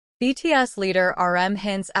BTS leader RM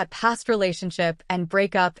hints at past relationship and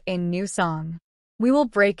breakup in new song. We will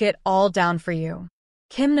break it all down for you.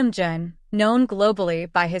 Kim Namjoon, known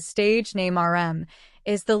globally by his stage name RM,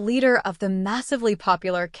 is the leader of the massively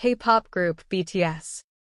popular K-pop group BTS.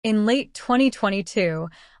 In late 2022,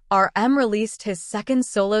 RM released his second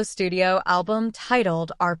solo studio album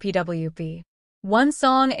titled RPWP. One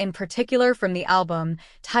song in particular from the album,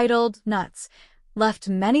 titled Nuts, left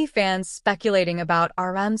many fans speculating about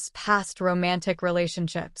RM's past romantic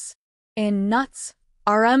relationships. In Nuts,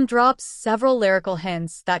 RM drops several lyrical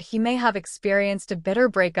hints that he may have experienced a bitter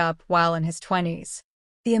breakup while in his 20s.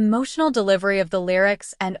 The emotional delivery of the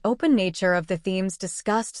lyrics and open nature of the themes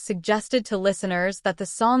discussed suggested to listeners that the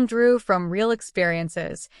song drew from real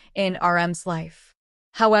experiences in RM's life.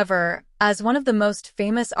 However, as one of the most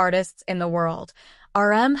famous artists in the world,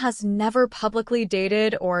 RM has never publicly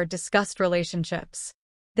dated or discussed relationships.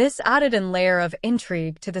 This added a layer of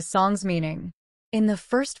intrigue to the song's meaning. In the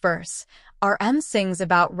first verse, RM sings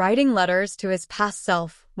about writing letters to his past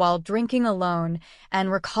self while drinking alone and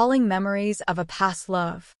recalling memories of a past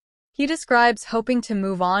love. He describes hoping to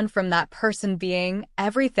move on from that person being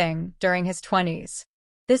everything during his 20s.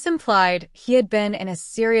 This implied he had been in a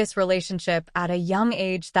serious relationship at a young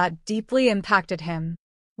age that deeply impacted him.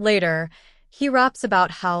 Later, he raps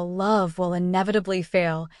about how love will inevitably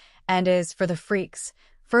fail and is for the freaks,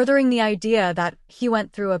 furthering the idea that he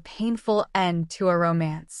went through a painful end to a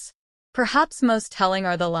romance. Perhaps most telling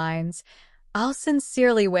are the lines, "I'll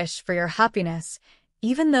sincerely wish for your happiness,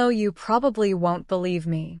 even though you probably won't believe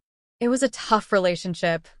me. It was a tough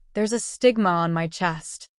relationship. There's a stigma on my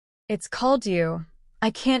chest. It's called you.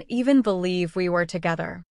 I can't even believe we were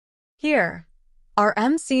together." Here,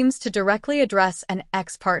 RM seems to directly address an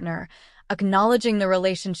ex-partner, acknowledging the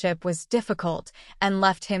relationship was difficult and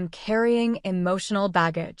left him carrying emotional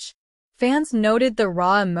baggage. Fans noted the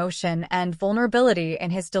raw emotion and vulnerability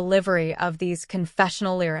in his delivery of these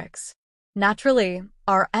confessional lyrics. Naturally,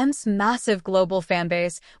 RM's massive global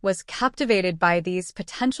fanbase was captivated by these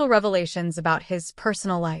potential revelations about his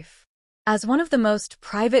personal life. As one of the most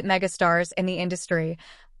private megastars in the industry,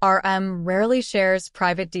 RM rarely shares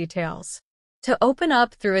private details. To open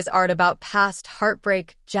up through his art about past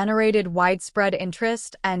heartbreak generated widespread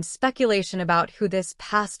interest and speculation about who this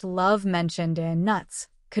past love mentioned in Nuts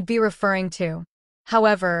could be referring to.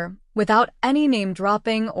 However, without any name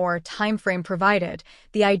dropping or time frame provided,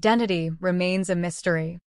 the identity remains a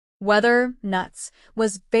mystery. Whether Nuts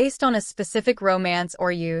was based on a specific romance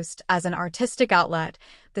or used as an artistic outlet,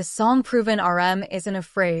 the song-proven RM isn't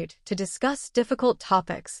afraid to discuss difficult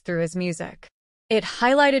topics through his music. It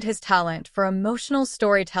highlighted his talent for emotional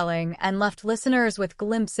storytelling and left listeners with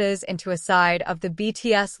glimpses into a side of the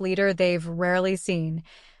BTS leader they've rarely seen,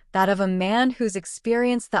 that of a man who's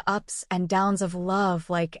experienced the ups and downs of love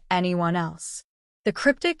like anyone else. The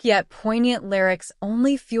cryptic yet poignant lyrics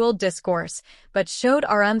only fueled discourse, but showed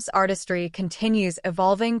RM's artistry continues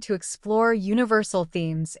evolving to explore universal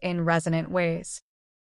themes in resonant ways.